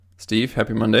Steve,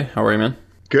 happy Monday. How are you, man?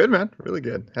 Good, man. Really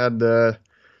good. Had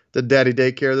did daddy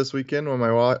daycare this weekend when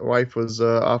my wife was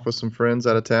off with some friends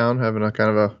out of town, having a kind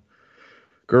of a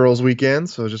girls' weekend.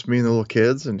 So just me and the little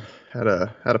kids, and had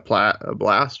a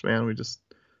blast, man. We just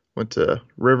went to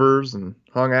rivers and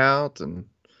hung out and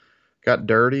got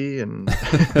dirty and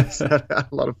had a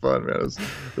lot of fun, man.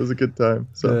 It was a good time.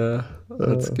 So Yeah,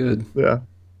 that's uh, good. yeah,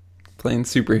 Playing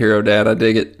superhero dad, I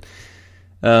dig it.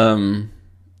 Um,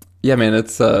 yeah, man,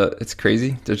 it's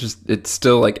crazy. It's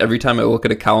still like every time I look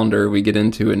at a calendar, we get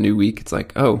into a new week. It's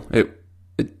like, oh, it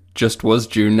just was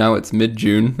June. Now it's mid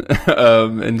June,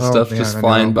 and oh stuff man, just I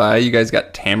flying know. by. You guys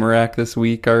got Tamarack this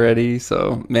week already,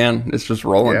 so man, it's just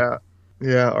rolling. Yeah,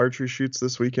 yeah. Archery shoots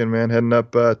this weekend, man. Heading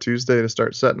up Tuesday to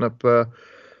start setting up the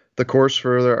course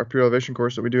for our pre elevation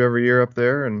course that we do every year up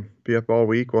there, and be up all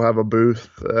week. We'll have a booth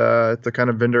at the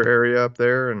kind of vendor area up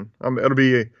there, and it'll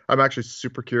be. I'm actually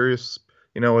super curious,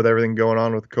 with everything going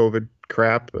on with COVID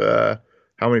crap,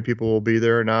 how many people will be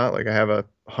there or not. Like I have a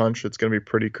hunch it's going to be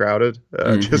pretty crowded.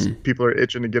 Mm-hmm. Just people are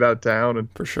itching to get out of town and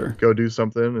For sure. go do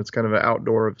something. It's kind of an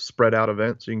outdoor spread out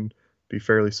event, so you can be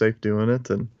fairly safe doing it.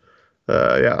 And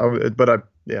yeah,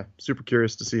 yeah, super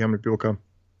curious to see how many people come.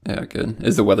 Yeah, good.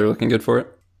 Is the weather looking good for it?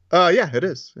 Yeah, it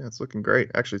is. Yeah, it's looking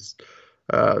great. Actually,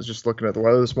 I was just looking at the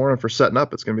weather this morning for setting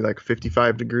up. It's going to be like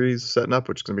 55 degrees setting up,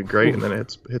 which is going to be great. And then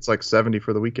it hits like 70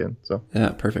 for the weekend. So,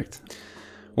 Yeah, perfect.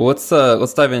 Well, let's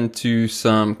dive into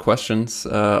some questions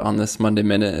on this Monday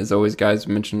Minute. As always, guys,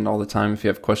 we mention it all the time. If you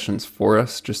have questions for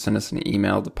us, just send us an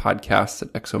email to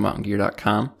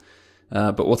podcast@exomountaingear.com.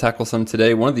 But we'll tackle some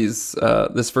today. One of these,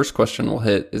 this first question we'll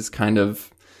hit is kind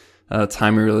of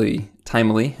timely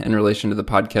in relation to the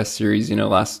podcast series.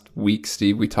 Last week,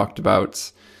 Steve, we talked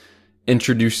about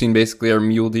introducing basically our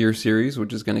mule deer series,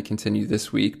 which is going to continue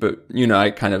this week. But,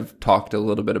 I kind of talked a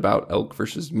little bit about elk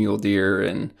versus mule deer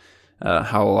and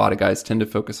how a lot of guys tend to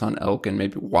focus on elk and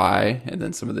maybe why, and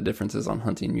then some of the differences on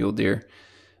hunting mule deer.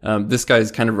 This guy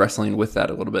is kind of wrestling with that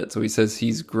a little bit. So he says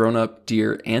he's grown up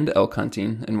deer and elk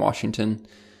hunting in Washington,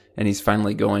 and he's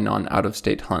finally going on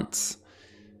out-of-state hunts.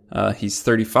 He's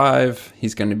 35.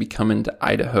 He's going to be coming to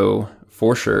Idaho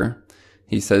for sure.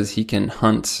 He says he can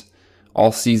hunt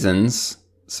all seasons.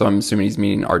 So I'm assuming he's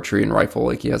meaning archery and rifle.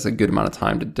 Like he has a good amount of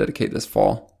time to dedicate this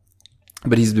fall.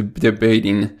 But he's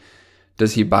debating,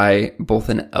 does he buy both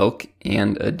an elk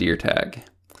and a deer tag?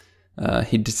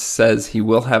 He just says he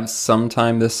will have some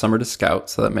time this summer to scout,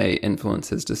 so that may influence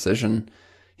his decision.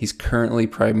 He's currently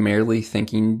primarily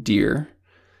thinking deer.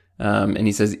 And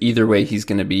he says either way, he's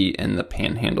going to be in the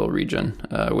Panhandle region,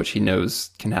 which he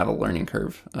knows can have a learning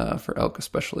curve for elk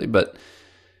especially. But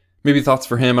maybe thoughts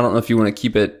for him. I don't know if you want to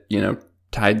keep it,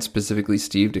 tied specifically,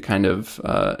 Steve, to kind of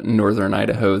northern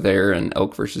Idaho there and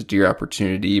elk versus deer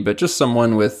opportunity, but just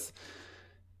someone with,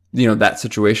 that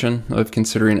situation of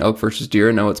considering elk versus deer.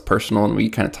 I know it's personal, and we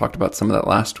kind of talked about some of that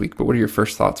last week, but what are your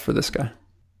first thoughts for this guy?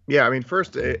 yeah, I mean,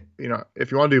 first, if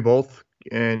you want to do both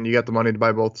and you got the money to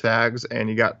buy both tags and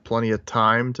you got plenty of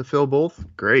time to fill both,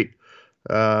 great.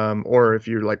 Or if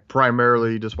you like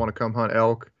primarily just want to come hunt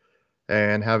elk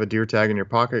and have a deer tag in your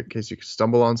pocket in case you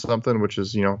stumble on something, which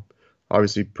is,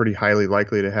 obviously pretty highly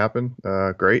likely to happen.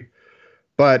 Great.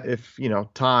 But if,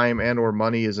 time and or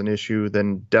money is an issue,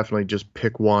 then definitely just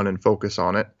pick one and focus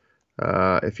on it.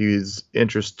 If he's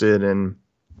interested in,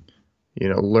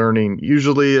 learning,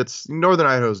 usually it's Northern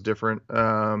Idaho is different,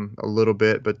 a little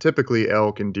bit, but typically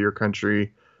elk and deer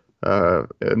country,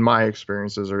 in my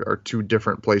experiences are two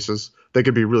different places. They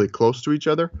could be really close to each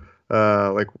other.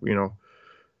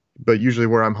 But usually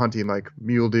where I'm hunting like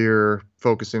mule deer,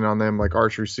 focusing on them like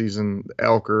archery season,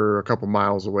 elk are a couple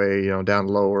miles away, down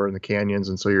lower in the canyons.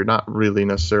 And so you're not really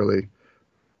necessarily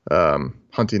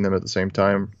hunting them at the same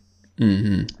time.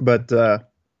 Mm-hmm. But I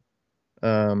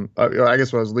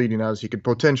guess what I was leading at is he could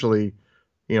potentially,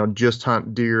 just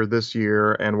hunt deer this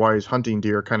year, and while he's hunting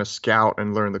deer, kind of scout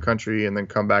and learn the country, and then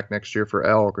come back next year for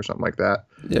elk or something like that.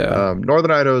 Yeah.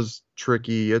 Northern Idaho's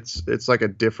tricky. It's like a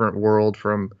different world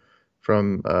from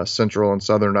central and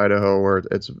southern Idaho, where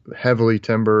it's heavily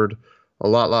timbered, a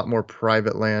lot more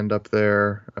private land up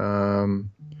there.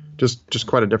 Just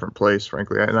quite a different place,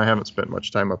 frankly. And I haven't spent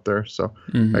much time up there, so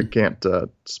I Mm-hmm. can't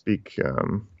speak,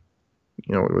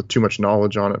 with too much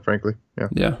knowledge on it, frankly. Yeah.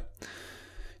 Yeah.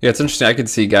 Yeah, it's interesting. I could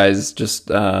see guys just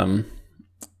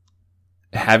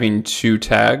having two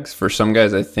tags. For some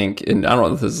guys, I think, and I don't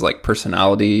know if this is like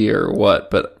personality or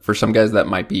what, but for some guys that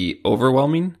might be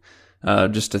overwhelming.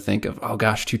 Just to think of, oh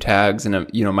gosh, two tags, and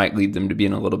might lead them to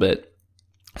being a little bit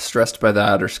stressed by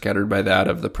that or scattered by that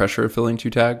of the pressure of filling two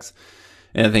tags.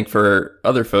 And I think for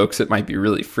other folks, it might be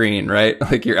really freeing, right?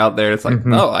 Like you're out there, it's like,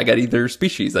 Hmm. oh, I got either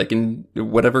species. I can,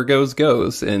 whatever goes,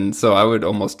 goes. And so I would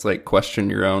almost like question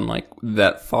your own, like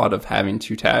that thought of having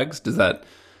two tags. Does that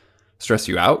stress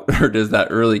you out? Or does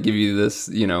that really give you this,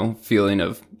 feeling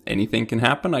of anything can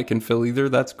happen? I can fill either.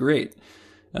 That's great.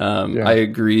 I Yeah.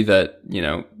 agree that,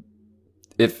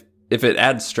 if it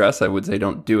adds stress, I would say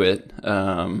don't do it.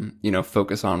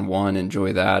 Focus on one,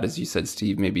 enjoy that. As you said,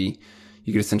 Steve, maybe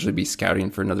you could essentially be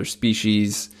scouting for another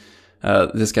species.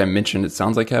 This guy mentioned it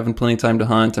sounds like having plenty of time to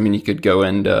hunt. I mean, you could go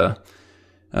into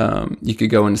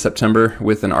September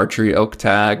with an archery elk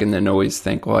tag, and then always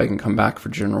think, well, I can come back for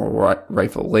general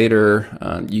rifle later.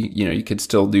 You could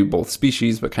still do both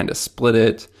species, but kind of split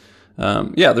it.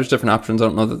 There's different options. I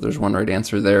don't know that there's one right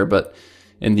answer there, but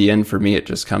in the end, for me, it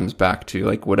just comes back to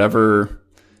like whatever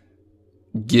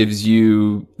gives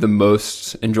you the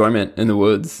most enjoyment in the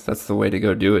woods. That's the way to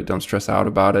go do it. Don't stress out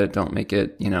about it. Don't make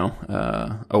it,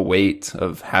 a weight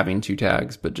of having two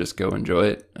tags, but just go enjoy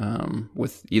it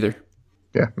with either.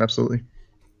 Yeah, absolutely.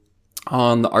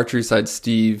 On the archery side,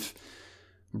 Steve,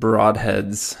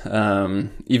 broadheads.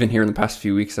 Even here in the past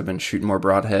few weeks, I've been shooting more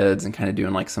broadheads and kind of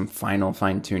doing like some final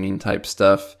fine tuning type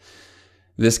stuff.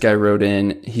 This guy wrote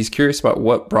in, he's curious about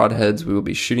what broadheads we will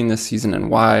be shooting this season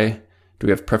and why. Do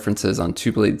we have preferences on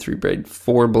 2-blade, 3-blade,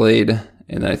 4-blade?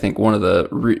 And then I think one of the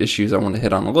root issues I want to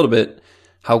hit on a little bit,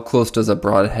 how close does a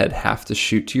broadhead have to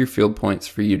shoot to your field points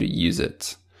for you to use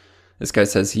it? This guy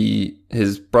says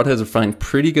his broadheads are flying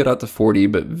pretty good out to 40,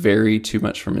 but vary too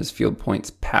much from his field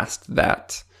points past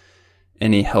that.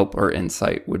 Any help or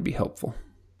insight would be helpful.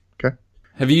 Okay.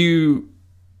 Have you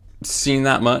seen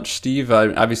that much, Steve?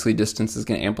 Obviously, distance is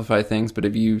going to amplify things, but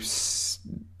have you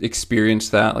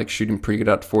experienced that, like shooting pretty good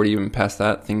out to 40, even past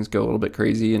that, things go a little bit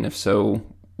crazy? And if so,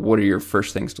 what are your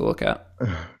first things to look at?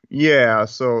 Yeah,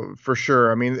 so for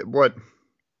sure. I mean, what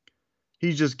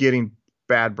he's just getting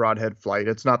bad broadhead flight.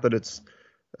 It's not that It's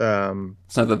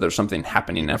not that there's something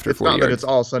happening after it's 40 not that it's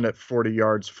yards. all of a sudden at 40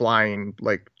 yards flying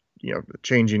like,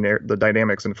 changing the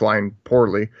dynamics and flying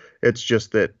poorly. It's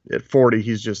just that at 40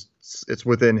 it's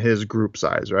within his group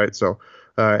size, right? So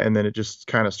and then it just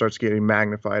kind of starts getting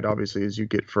magnified obviously as you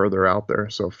get further out there.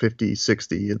 So 50,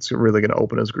 60, it's really going to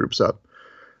open his groups up.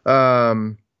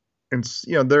 Um and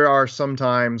there are some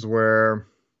times where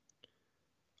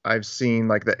I've seen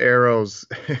like the arrows,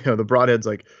 the broadheads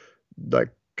like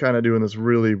kind of doing this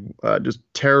really just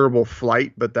terrible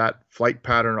flight, but that flight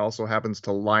pattern also happens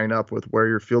to line up with where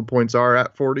your field points are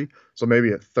at 40. So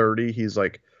maybe at 30, he's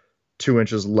like 2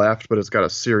 inches left, but it's got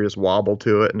a serious wobble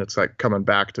to it, and it's like coming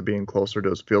back to being closer to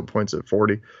his field points at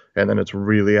 40, and then it's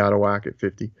really out of whack at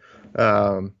 50.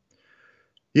 Um,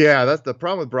 yeah, that's the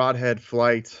problem with broadhead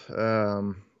flight.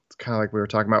 It's kind of like we were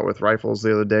talking about with rifles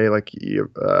the other day. Like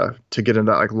to get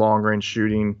into like long range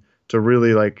shooting, to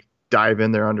really like dive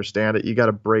in there, understand it, you got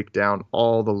to break down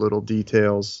all the little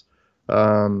details.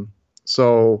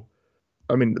 So,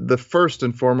 I mean, the first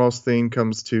and foremost thing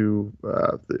comes to,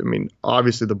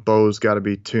 obviously the bow's got to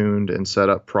be tuned and set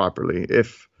up properly.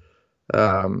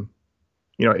 Um,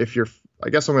 if you're, I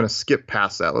guess I'm going to skip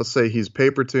past that. Let's say he's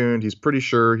paper tuned. He's pretty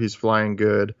sure he's flying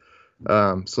good.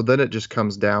 So then it just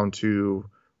comes down to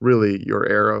really your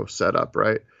arrow setup,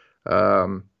 right?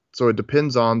 So it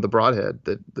depends on the broadhead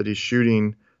that he's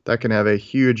shooting. That can have a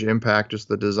huge impact, just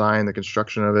the design, the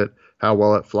construction of it, how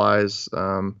well it flies.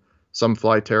 Some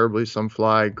fly terribly, some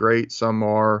fly great, some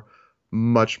are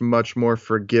much, much more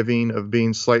forgiving of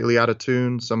being slightly out of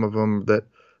tune. Some of them that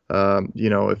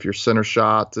if your center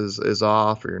shot is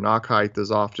off or your knock height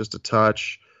is off just a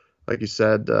touch, like you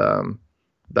said,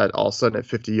 that all of a sudden at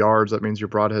 50 yards, that means your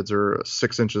broadheads are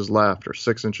 6 inches left or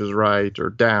 6 inches right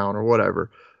or down or whatever.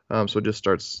 So it just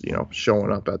starts,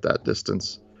 showing up at that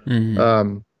distance.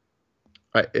 Mm-hmm.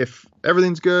 If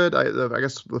everything's good, I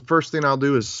guess the first thing I'll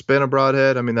do is spin a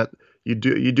broadhead. I mean that you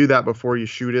do that before you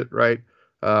shoot it, right?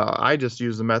 I just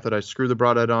use the method. I screw the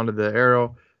broadhead onto the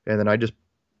arrow, and then I just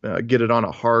get it on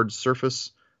a hard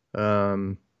surface,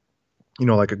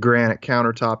 like a granite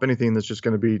countertop, anything that's just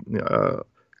going to be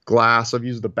glass. I've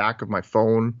used the back of my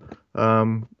phone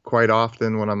quite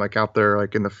often when I'm like out there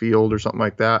like in the field or something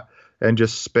like that, and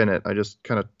just spin it. I just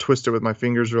kind of twist it with my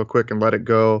fingers real quick and let it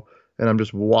go. And I'm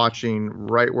just watching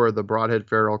right where the broadhead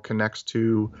ferrule connects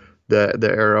to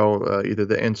the arrow, either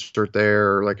the insert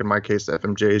there, or like in my case, the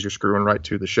FMJs, you're screwing right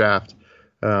to the shaft,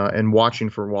 and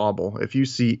watching for wobble. If you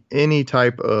see any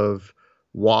type of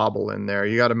wobble in there,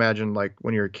 you got to imagine like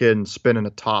when you're a kid and spinning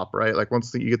a top, right? Like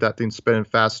once you get that thing spinning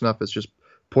fast enough, it's just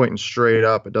pointing straight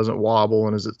up. It doesn't wobble,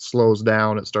 and as it slows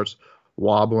down, it starts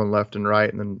wobbling left and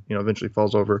right, and then eventually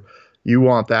falls over. You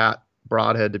want that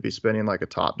broadhead to be spinning like a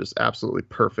top, just absolutely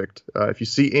perfect. If you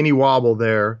see any wobble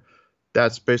there,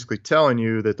 that's basically telling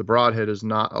you that the broadhead is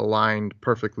not aligned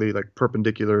perfectly, like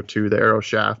perpendicular to the arrow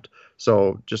shaft.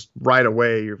 So just right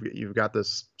away, you've got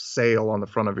this sail on the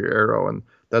front of your arrow, and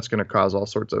that's going to cause all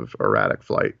sorts of erratic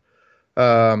flight.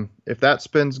 If that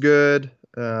spins good,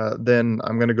 then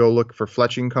I'm going to go look for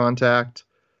fletching contact,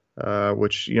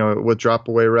 which, with drop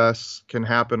away rests can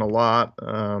happen a lot.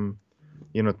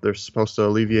 They're supposed to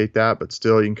alleviate that, but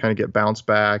still you can kind of get bounce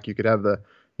back. You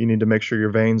need to make sure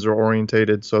your vanes are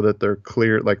orientated so that they're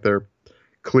clear, like they're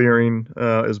clearing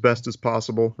as best as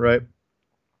possible, right?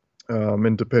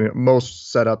 And depending,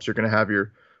 most setups, you're going to have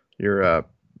your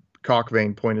cock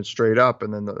vane pointed straight up,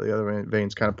 and then the other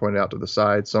vanes kind of pointed out to the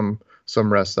side. Some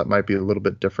rests that might be a little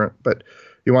bit different, but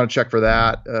you want to check for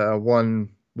that. One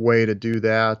way to do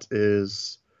that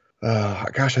is, I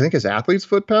think it's athlete's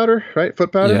foot powder, right?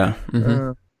 Foot powder. Yeah.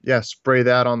 Mm-hmm. Spray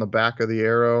that on the back of the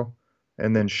arrow,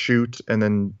 and then shoot, and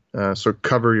then so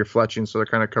cover your fletching so they're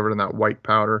kind of covered in that white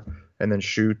powder, and then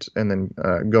shoot, and then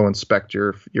go inspect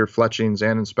your fletchings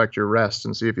and inspect your rest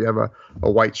and see if you have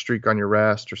a white streak on your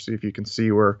rest, or see if you can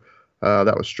see where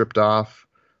that was stripped off.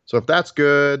 So if that's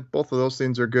good, both of those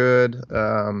things are good,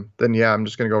 then yeah, I'm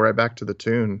just going to go right back to the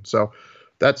tune. So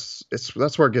that's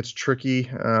where it gets tricky.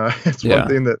 It's one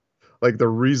thing that, like, the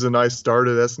reason I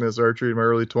started SNS archery in my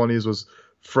early 20s was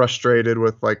frustrated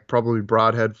with, like, probably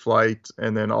broadhead flight,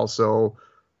 and then also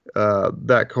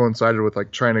that coincided with,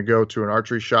 like, trying to go to an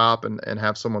archery shop and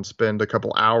have someone spend a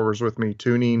couple hours with me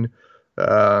tuning,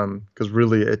 because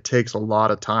really it takes a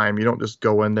lot of time. You don't just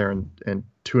go in there and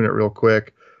tune it real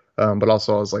quick. But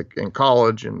also I was, like, in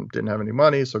college and didn't have any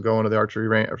money, so going to the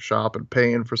archery shop and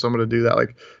paying for someone to do that,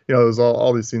 like, there's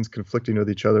all these things conflicting with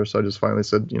each other. So I just finally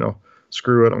said,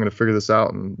 screw it, I'm going to figure this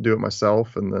out and do it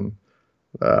myself. And then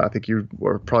I think you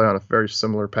were probably on a very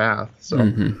similar path. So,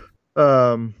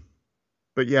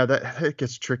 but yeah, it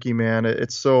gets tricky, man.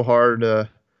 It's so hard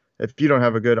if you don't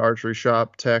have a good archery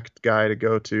shop tech guy to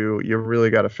go to, you really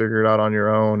got to figure it out on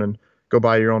your own and go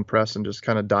buy your own press and just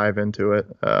kind of dive into it.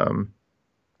 And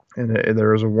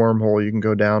there is a wormhole you can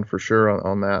go down for sure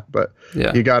on that, but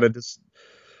you got to just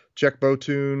check bow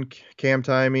tune, cam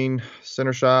timing,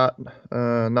 center shot,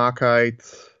 knock height.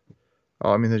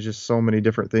 There's just so many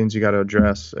different things you got to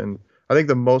address. And I think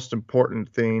the most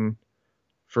important thing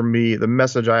for me, the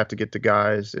message I have to get to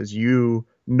guys is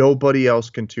nobody else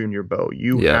can tune your bow.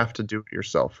 You have to do it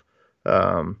yourself.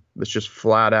 It's just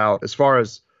flat out, as far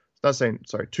as, not saying,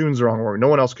 sorry, tune's the wrong word. No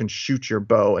one else can shoot your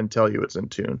bow and tell you it's in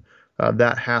tune.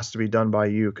 That has to be done by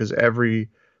you, because every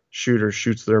shooter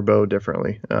shoots their bow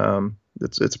differently.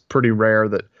 It's pretty rare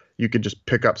that you could just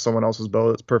pick up someone else's bow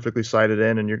that's perfectly sighted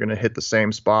in and you're going to hit the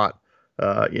same spot,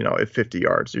 at 50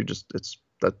 yards.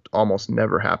 That almost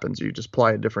never happens. You just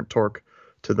apply a different torque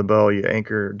to the bow. You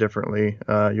anchor differently.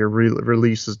 Your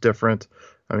release is different.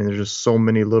 There's just so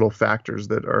many little factors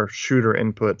that are shooter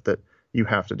input that you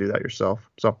have to do that yourself.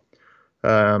 So,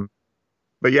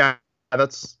 but yeah,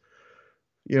 that's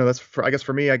I guess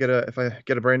for me, if I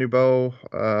get a brand new bow,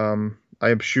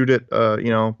 I shoot it,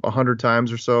 100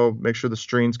 times or so, make sure the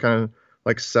string's kind of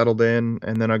like settled in.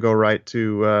 And then I go right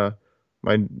to,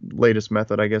 my latest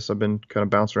method, I guess I've been kind of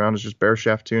bouncing around, is just bare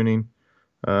shaft tuning.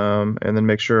 And then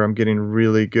make sure I'm getting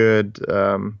really good,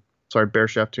 bare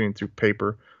shaft tuning through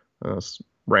paper. It's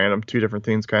random, two different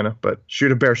things kind of, but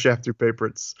shoot a bare shaft through paper.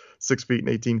 It's 6 feet and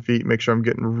 18 feet. Make sure I'm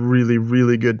getting really,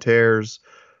 really good tears.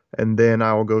 And then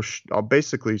I'll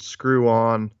basically screw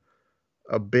on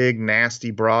a big nasty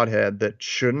broadhead that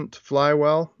shouldn't fly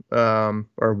well,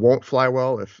 or won't fly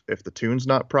well if the tune's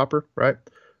not proper, right?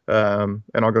 And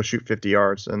I'll go shoot 50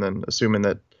 yards, and then assuming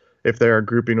that if they are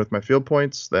grouping with my field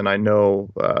points, then I know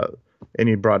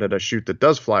any broadhead I shoot that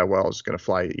does fly well is going to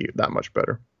fly that much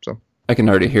better. So I can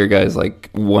already hear guys like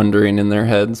wondering in their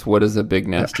heads, what is a big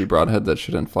nasty broadhead that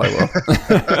shouldn't fly well?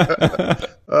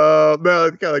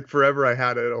 Man, kind of like forever I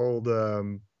had an old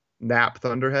Nap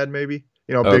Thunderhead, maybe,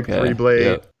 big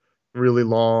 3-blade, really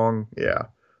long. Yeah,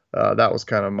 that was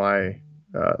kind of my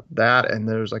that, and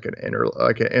there's like an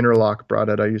interlock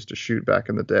broadhead I used to shoot back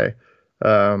in the day.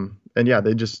 And yeah,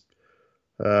 they just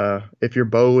if your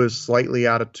bow is slightly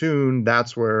out of tune,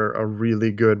 that's where a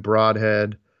really good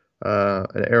broadhead,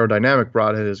 an aerodynamic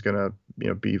broadhead, is going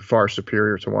to be far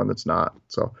superior to one that's not.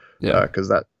 So because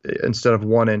that, instead of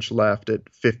 1 inch left at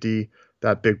 50,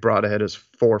 that big broadhead is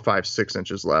 4, 5, 6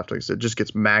 inches left. Like I said, it just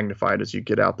gets magnified as you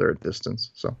get out there at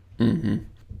distance. So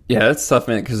yeah, that's tough,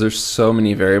 man, because there's so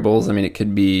many variables. It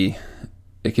could be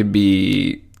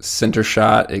center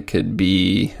shot, it could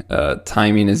be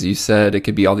timing, as you said, it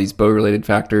could be all these bow related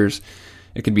factors.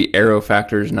 it could be arrow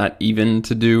factors, not even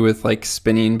to do with like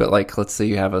spinning, but like let's say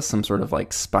you have some sort of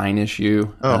like spine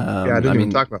issue. Oh, yeah, I I didn't even mean,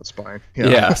 talk about spine. Yeah.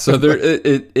 yeah, so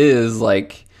it is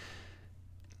like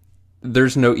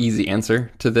there's no easy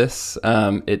answer to this.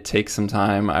 It takes some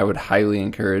time. I would highly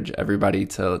encourage everybody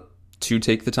to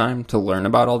take the time to learn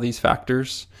about all these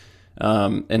factors.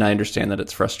 And I understand that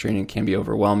it's frustrating, can be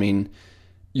overwhelming.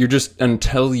 You're just,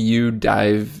 until you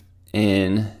dive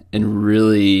in and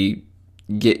really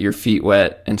get your feet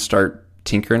wet and start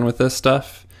tinkering with this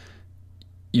stuff,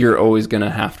 you're always going to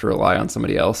have to rely on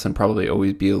somebody else and probably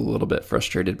always be a little bit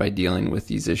frustrated by dealing with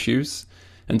these issues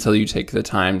until you take the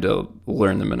time to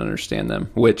learn them and understand them,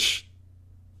 which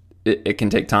it can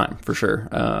take time for sure.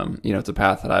 It's a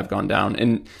path that I've gone down.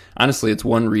 And honestly, it's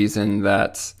one reason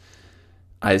that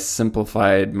I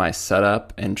simplified my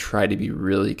setup and try to be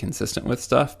really consistent with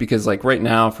stuff. Because like right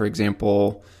now, for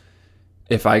example,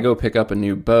 if I go pick up a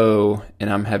new bow and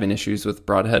I'm having issues with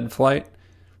broadhead flight,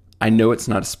 I know it's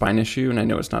not a spine issue and I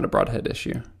know it's not a broadhead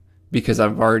issue because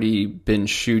I've already been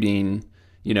shooting,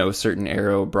 a certain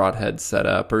arrow broadhead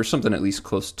setup or something at least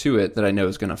close to it that I know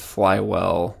is going to fly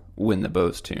well when the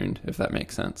bow's tuned, if that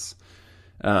makes sense.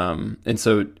 And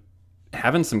so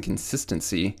having some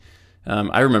consistency,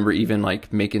 I remember even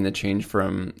like making the change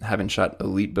from having shot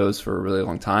elite bows for a really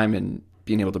long time and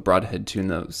being able to broadhead tune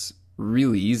those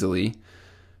really easily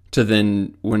to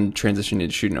then when transitioning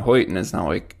to shooting a Hoyt, and it's now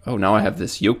like, oh, now I have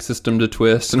this yoke system to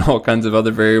twist and all kinds of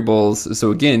other variables.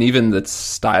 So again, even the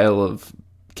style of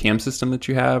cam system that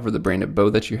you have or the brand of bow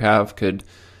that you have could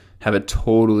have a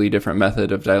totally different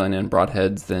method of dialing in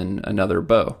broadheads than another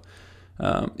bow.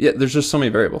 There's just so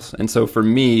many variables. And so for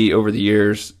me, over the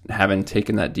years, having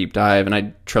taken that deep dive,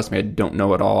 and trust me, I don't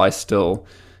know it all. I still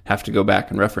have to go back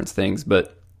and reference things,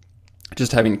 but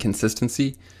just having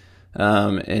consistency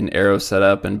in arrow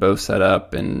setup and bow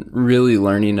setup and really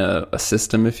learning a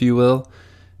system, if you will,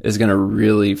 is going to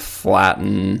really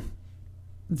flatten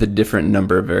the different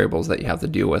number of variables that you have to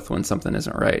deal with when something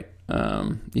isn't right.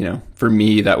 For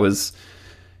me, that was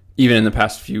even in the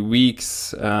past few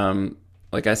weeks,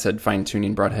 like I said, fine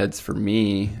tuning broadheads for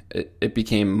me, it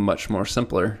became much more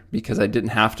simpler because I didn't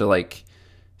have to like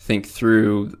think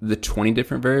through the 20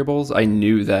 different variables. I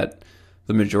knew that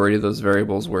the majority of those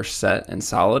variables were set and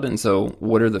solid. And so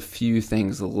what are the few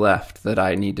things left that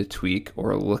I need to tweak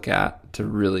or look at to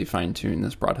really fine tune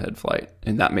this broadhead flight?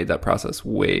 And that made that process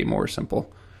way more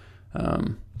simple.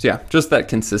 Just that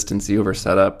consistency over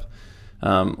setup,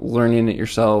 learning it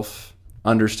yourself,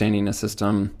 understanding a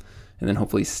system, and then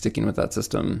hopefully sticking with that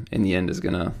system in the end is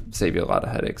going to save you a lot of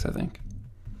headaches, I think.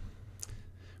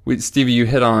 Stevie, you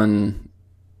hit on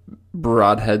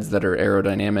broadheads that are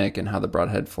aerodynamic and how the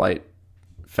broadhead flight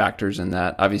factors in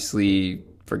that. Obviously,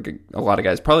 for a lot of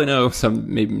guys probably know,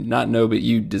 some maybe not know, but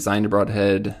you designed a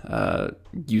broadhead,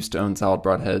 used to own solid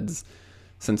broadheads,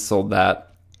 since sold that.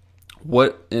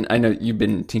 And I know you've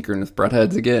been tinkering with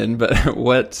broadheads again, but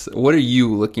what are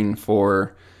you looking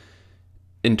for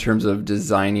in terms of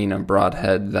designing a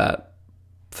broadhead that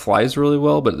flies really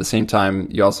well, but at the same time,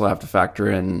 you also have to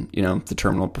factor in, the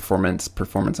terminal performance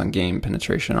on game,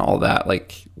 penetration, all that.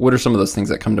 Like, what are some of those things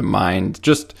that come to mind,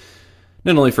 just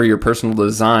not only for your personal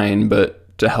design,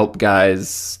 but to help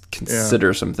guys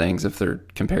consider some things if they're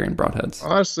comparing broadheads?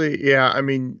 Honestly, yeah. I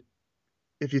mean,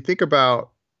 if you think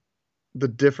about the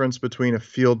difference between a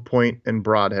field point and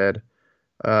broadhead,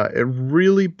 it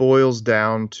really boils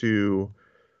down to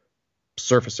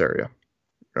surface area.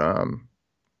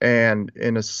 And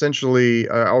essentially,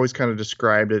 I always kind of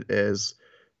described it as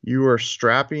you are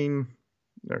strapping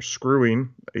or screwing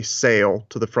a sail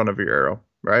to the front of your arrow,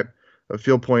 right? A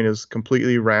field point is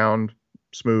completely round,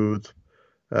 smooth,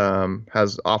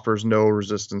 offers no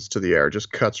resistance to the air,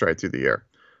 just cuts right through the air.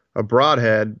 A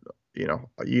broadhead, you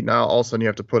now all of a sudden you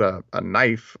have to put a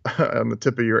knife on the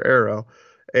tip of your arrow,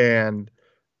 and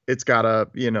it's got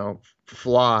to,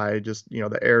 fly. Just,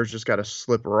 the air's just got to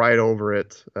slip right over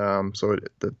it, so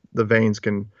the vanes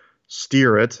can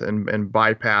steer it and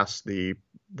bypass the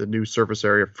new surface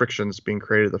area friction that's being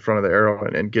created at the front of the arrow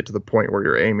and get to the point where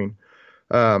you're aiming.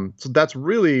 So that's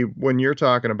really, when you're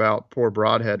talking about poor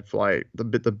broadhead flight, the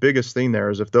biggest thing there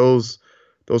is if those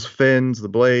fins, the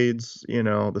blades,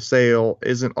 the sail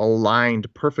isn't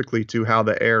aligned perfectly to how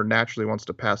the air naturally wants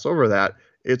to pass over that,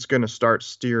 it's going to start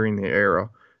steering the arrow.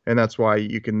 And that's why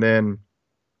you can then,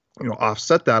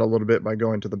 offset that a little bit by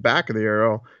going to the back of the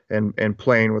arrow and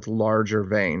playing with larger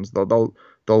vanes. The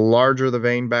larger the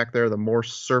vane back there, the more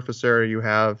surface area you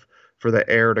have for the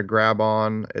air to grab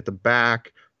on at the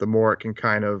back, the more it can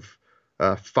kind of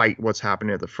fight what's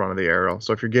happening at the front of the arrow.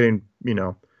 So if you're getting,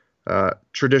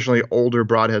 Traditionally, older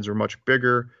broadheads were much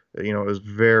bigger. It was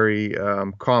very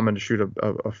common to shoot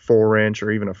a 4 inch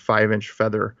or even a 5 inch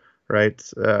feather, right,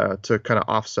 to kind of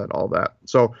offset all that.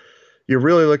 So you're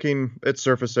really looking at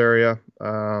surface area,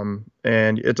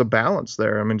 and it's a balance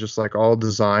there. I mean, just like all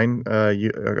design,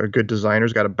 a good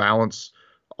designer's got to balance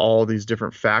all these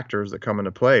different factors that come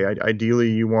into play.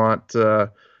 Ideally, you want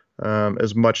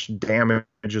as much damage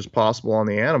as possible on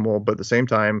the animal, but at the same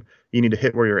time, you need to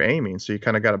hit where you're aiming. So you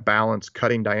kind of got to balance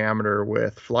cutting diameter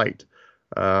with flight.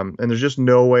 And there's just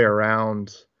no way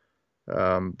around.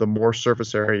 The more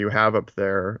surface area you have up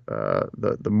there,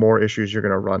 the more issues you're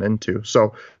going to run into.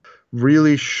 So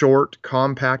really short,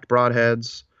 compact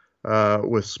broadheads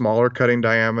with smaller cutting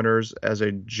diameters, as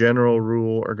a general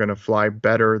rule, are going to fly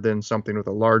better than something with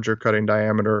a larger cutting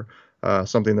diameter,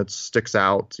 something that sticks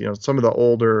out. Some of the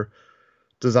older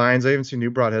designs, I even see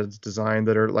new broadheads designed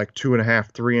that are like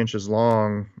 2.5, 3 inches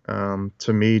long.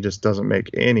 To me, just doesn't make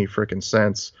any freaking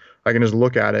sense. I can just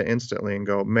look at it instantly and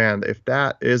go, man, if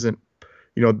that isn't,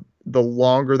 the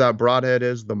longer that broadhead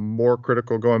is, the more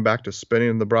critical going back to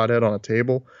spinning the broadhead on a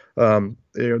table.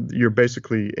 You're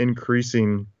basically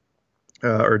increasing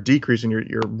or decreasing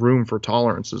your room for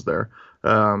tolerances there.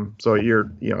 So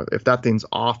if that thing's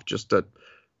off just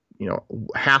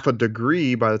half a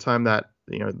degree by the time that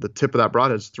the tip of that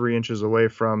broadhead is 3 inches away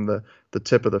from the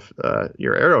tip of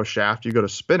your arrow shaft, you go to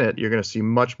spin it, you're going to see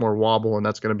much more wobble, and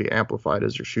that's going to be amplified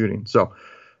as you're shooting. So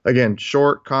again,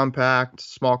 short, compact,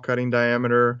 small cutting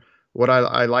diameter. What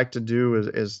I like to do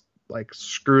is like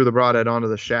screw the broadhead onto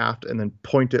the shaft and then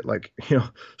point it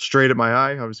straight at my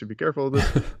eye. Obviously, be careful of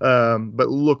this, but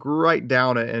look right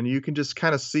down it, and you can just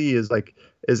kind of see is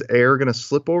air going to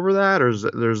slip over that, or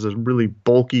there's a really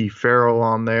bulky ferrule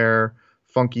on there,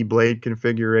 funky blade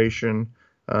configuration,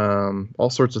 all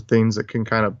sorts of things that can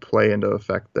kind of play into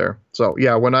effect there. So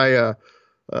yeah, when I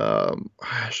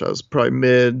was probably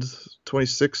mid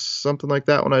 26, something like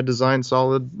that, when I designed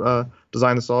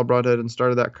the solid broadhead and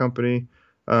started that company.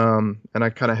 And I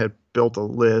kind of had built a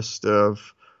list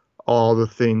of all the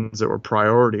things that were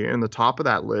priority. And the top of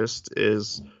that list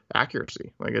is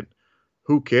accuracy.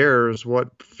 Who cares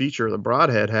what feature the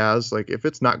broadhead has? Like, if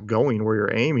it's not going where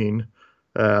you're aiming,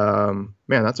 man,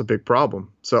 that's a big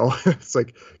problem. So it's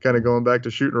like kind of going back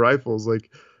to shooting rifles. Like,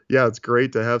 yeah, it's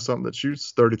great to have something that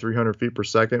shoots 3,300 feet per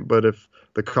second, but if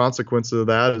the consequence of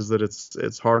that is that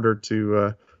it's harder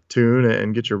to tune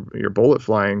and get your bullet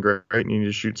flying great, and you need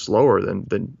to shoot slower,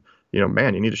 then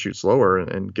man, you need to shoot slower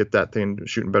and get that thing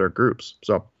shooting better groups.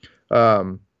 So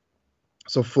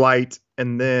flight,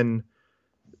 and then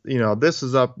this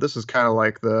is kind of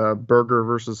like the burger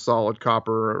versus solid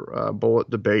copper bullet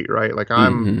debate, right? Like,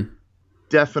 I'm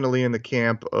definitely in the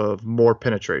camp of more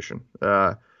penetration.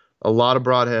 A lot of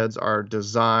broadheads are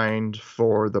designed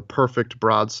for the perfect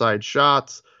broadside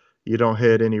shots. You don't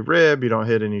hit any rib, you don't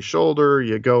hit any shoulder.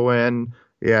 You go in,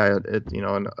 yeah,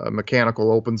 and a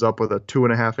mechanical opens up with a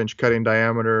 2.5 inch cutting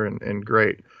diameter, and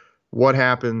great. What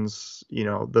happens?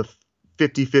 The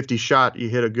 50-50 shot, you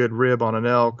hit a good rib on an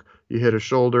elk, you hit a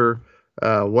shoulder.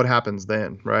 What happens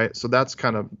then, right? So that's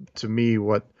kind of, to me,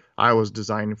 what I was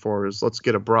designing for, is let's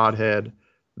get a broadhead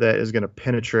that is going to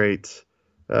penetrate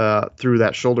through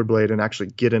that shoulder blade and actually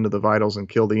get into the vitals and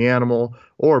kill the animal.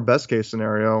 Or best case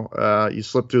scenario, you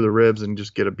slip through the ribs and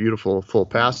just get a beautiful full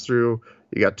pass through.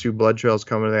 You got 2 blood trails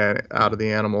coming out of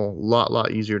the animal.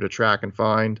 Lot easier to track and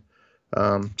find.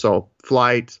 So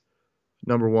flight,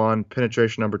 number 1,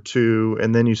 penetration, number 2,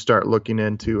 and then you start looking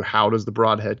into how does the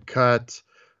broadhead cut,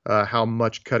 how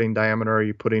much cutting diameter are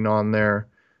you putting on there,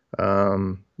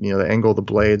 the angle of the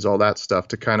blades, all that stuff,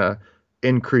 to kind of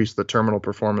increase the terminal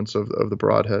performance of the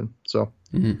broadhead. So,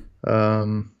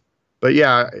 but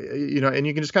yeah, and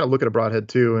you can just kind of look at a broadhead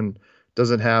too, and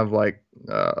doesn't have like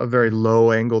a very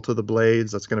low angle to the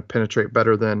blades that's going to penetrate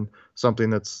better than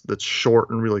something that's short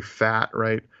and really fat,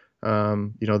 right?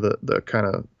 The kind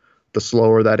of, the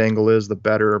slower that angle is, the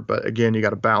better. But again, you got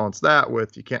to balance that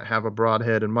with, you can't have a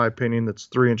broadhead, in my opinion, that's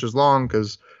 3 inches long,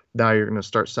 because now you're going to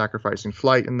start sacrificing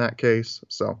flight in that case.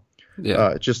 So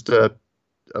yeah, just a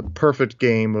perfect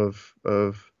game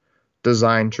of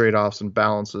design trade-offs and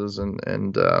balances,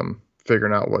 and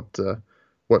figuring out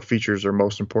what features are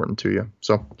most important to you.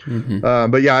 So,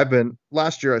 but yeah,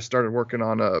 last year I started working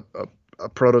on a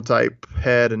prototype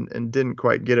head and didn't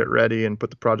quite get it ready, and put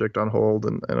the project on hold,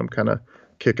 and I'm kind of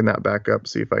kicking that back up,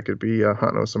 see if I could be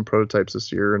hunting with some prototypes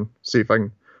this year and see if I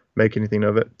can make anything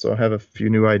of it. So I have a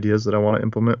few new ideas that I want to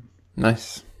implement.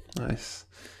 Nice.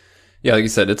 Yeah, like you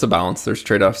said, it's a balance. There's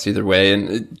trade-offs either way.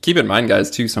 And keep in mind, guys,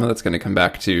 too, some of that's going to come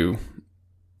back to,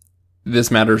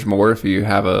 this matters more if you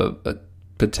have a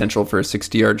potential for a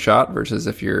 60-yard shot versus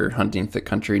if you're hunting thick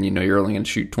country and you know you're only going to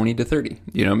shoot 20 to 30.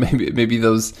 Maybe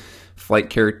those flight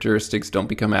characteristics don't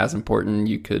become as important.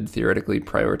 You could theoretically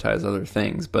prioritize other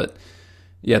things, but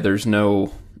yeah, there is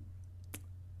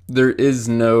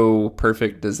no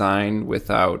perfect design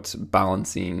without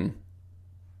balancing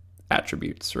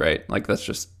attributes, right? Like that's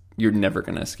just, you're never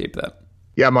going to escape that.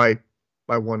 Yeah, my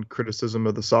one criticism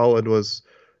of the solid was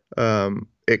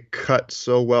it cut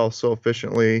so well, so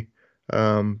efficiently,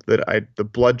 that the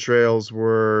blood trails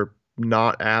were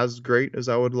not as great as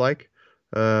I would like.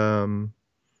 And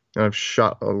I've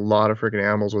shot a lot of freaking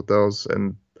animals with those,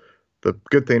 and the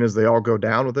good thing is they all go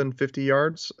down within 50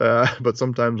 yards, but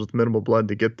sometimes with minimal blood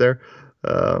to get there.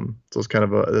 So it's kind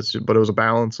of but it was a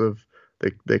balance of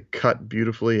they cut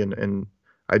beautifully, and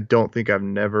I don't think I've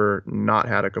never not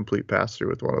had a complete pass through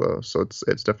with one of those. So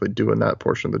it's definitely doing that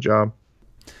portion of the job.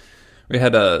 We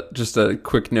had just a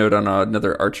quick note on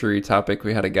another archery topic.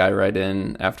 We had a guy write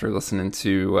in after listening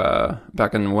to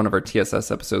back in one of our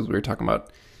TSS episodes. We were talking about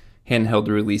handheld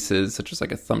releases, such as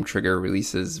like a thumb trigger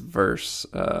releases versus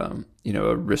a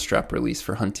wrist strap release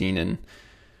for hunting, and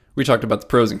we talked about the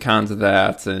pros and cons of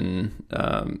that, and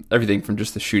everything from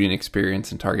just the shooting experience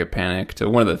and target panic to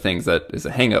one of the things that is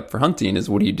a hang up for hunting is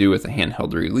what do you do with a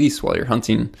handheld release while you're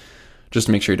hunting, just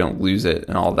to make sure you don't lose it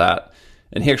and all that.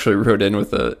 And he actually wrote in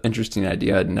with an interesting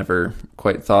idea I'd never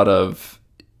quite thought of.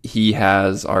 He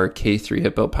has our K3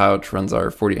 hip belt pouch, runs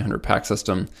our 4800 pack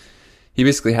system. He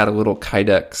basically had a little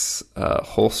Kydex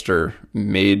holster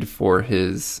made for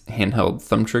his handheld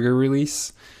thumb trigger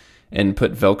release and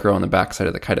put Velcro on the backside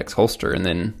of the Kydex holster. And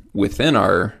then within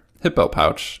our hip belt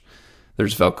pouch,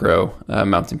 there's Velcro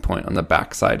mounting point on the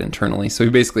backside internally. So he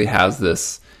basically has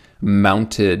this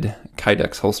mounted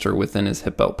Kydex holster within his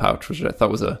hip belt pouch, which I thought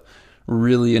was a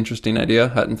really interesting idea.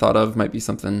 Hadn't thought of. Might be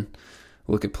something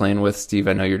look at playing with. Steve,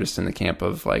 I know you're just in the camp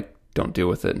of like, don't deal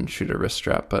with it and shoot a wrist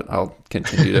strap, but I'll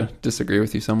continue to disagree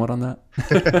with you somewhat on that.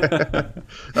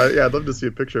 Yeah, I'd love to see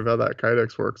a picture of how that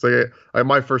Kydex works. Like,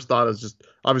 my first thought is just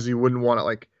obviously you wouldn't want it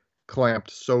like clamped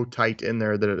so tight in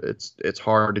there that it's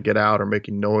hard to get out or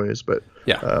making noise. But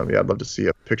yeah, I'd love to see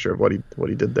a picture of what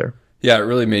he did there. Yeah, it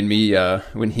really made me,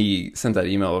 when he sent that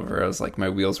email over, I was like, my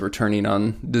wheels were turning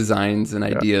on designs and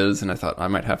ideas, and I thought I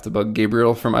might have to bug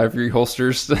Gabriel from Ivory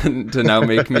Holsters to now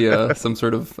make me some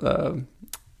sort of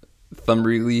thumb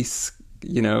release,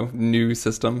 new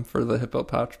system for the hip belt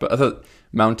pouch. But I thought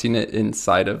mounting it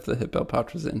inside of the hip belt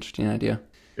pouch was an interesting idea.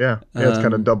 Yeah, it's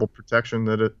kind of double protection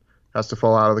that it has to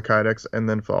fall out of the Kydex and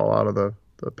then fall out of the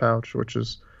pouch, which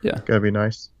is gotta be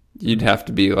nice. You'd have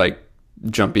to be like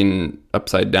jumping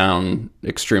upside down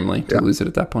extremely to lose it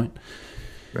at that point.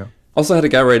 Yeah. Also had a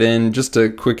guy write in, just a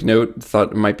quick note,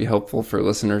 thought it might be helpful for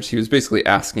listeners. He was basically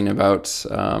asking about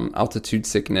altitude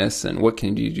sickness and what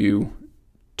can you do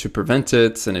to prevent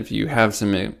it, and if you have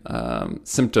some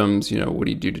symptoms, what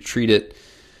do you do to treat it?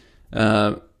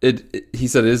 He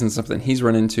said it isn't something he's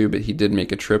run into, but he did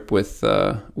make a trip with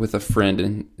a friend,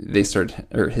 and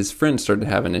his friend started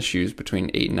having issues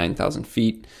between 8,000 and 9,000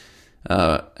 feet.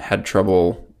 Had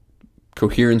trouble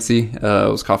coherency,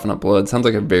 was coughing up blood. Sounds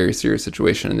like a very serious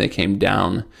situation, and they came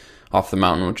down off the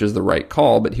mountain, which is the right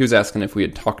call. But he was asking if we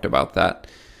had talked about that.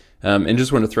 And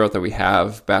just wanted to throw out that we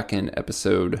have, back in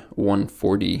episode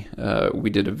 140, we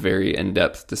did a very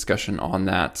in-depth discussion on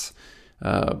that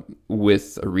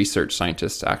with a research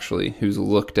scientist, actually, who's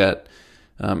looked at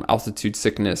altitude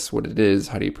sickness, what it is,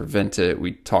 how do you prevent it.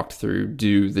 We talked through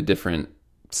the different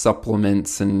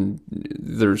supplements, and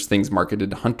there's things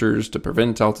marketed to hunters to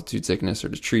prevent altitude sickness or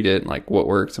to treat it, and like what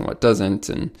works and what doesn't.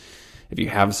 And if you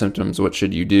have symptoms, what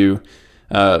should you do?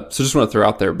 So just want to throw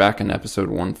out there, back in episode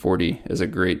 140 is a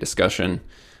great discussion.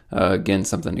 Again,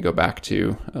 something to go back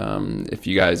to. If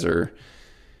you guys are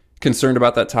concerned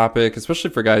about that topic, especially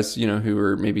for guys, who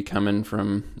are maybe coming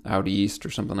from out east or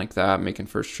something like that, making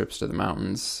first trips to the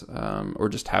mountains, or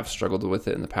just have struggled with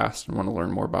it in the past and want to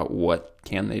learn more about what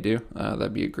can they do,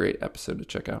 that'd be a great episode to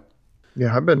check out.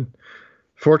 Yeah, I've been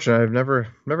fortunate. I've never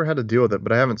had to deal with it,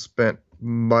 but I haven't spent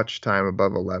much time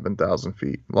above 11,000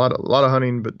 feet. A lot of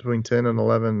hunting between 10 and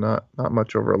 11, not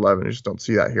much over 11. You just don't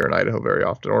see that here in Idaho very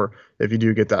often. Or if you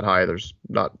do get that high, there's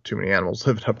not too many animals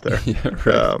living up there. Yeah,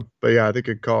 right. But yeah, I think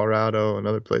in Colorado and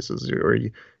other places where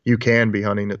you can be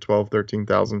hunting at 12,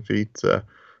 13,000 feet. If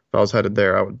I was headed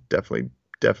there, I would definitely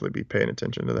be paying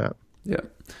attention to that. Yeah.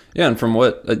 Yeah. And from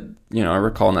what, I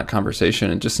recall in that conversation,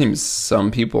 it just seems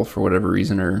some people, for whatever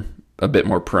reason, are a bit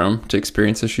more prone to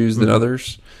experience issues than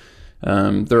others.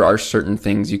 There are certain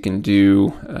things you can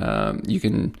do. You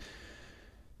can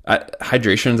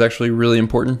Hydration is actually really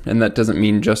important, and that doesn't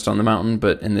mean just on the mountain,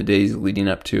 but in the days leading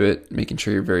up to it, making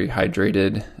sure you're very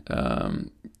hydrated.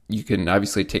 You can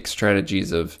obviously take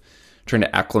strategies of trying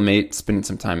to acclimate, spending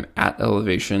some time at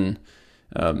elevation,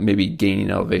 maybe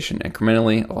gaining elevation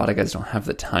incrementally. A lot of guys don't have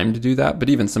the time to do that, but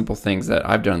even simple things that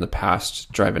I've done in the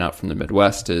past driving out from the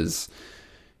Midwest is,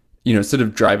 instead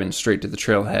of driving straight to the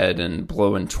trailhead and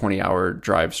blowing 20-hour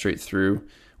drive straight through,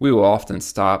 we will often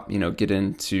stop, get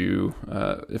into,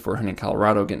 if we're hunting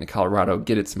Colorado, get into Colorado,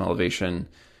 get at some elevation,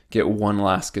 get one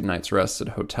last good night's rest at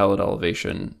a hotel at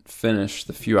elevation, finish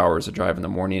the few hours of drive in the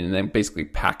morning, and then basically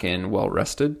pack in well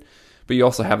rested. But you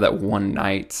also have that one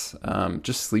night,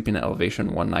 just sleeping at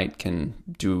elevation one night can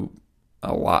do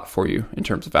a lot for you in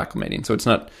terms of acclimating. So it's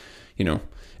not,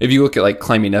 if you look at like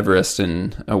climbing Everest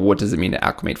and what does it mean to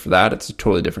acclimate for that, it's a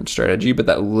totally different strategy, but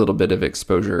that little bit of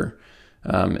exposure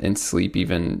and sleep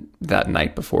even that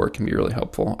night before can be really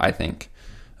helpful, I think.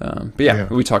 But yeah,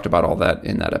 we talked about all that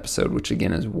in that episode, which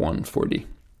again is 140.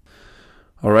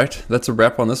 All right, that's a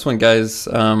wrap on this one, guys.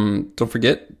 Don't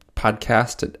forget,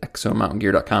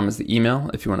 podcast@exomountaingear.com is the email.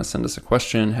 If you want to send us a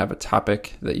question, have a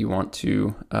topic that you want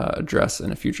to address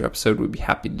in a future episode, we'd be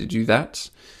happy to do that.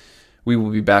 We will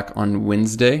be back on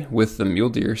Wednesday with the mule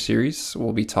deer series.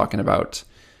 We'll be talking about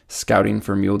scouting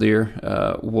for mule deer.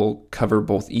 We'll cover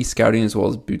both e-scouting as well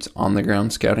as boots on the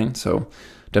ground scouting. So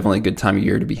definitely a good time of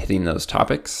year to be hitting those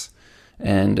topics.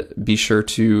 And be sure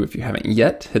to, if you haven't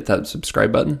yet, hit that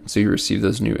subscribe button so you receive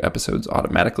those new episodes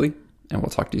automatically. And we'll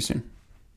talk to you soon.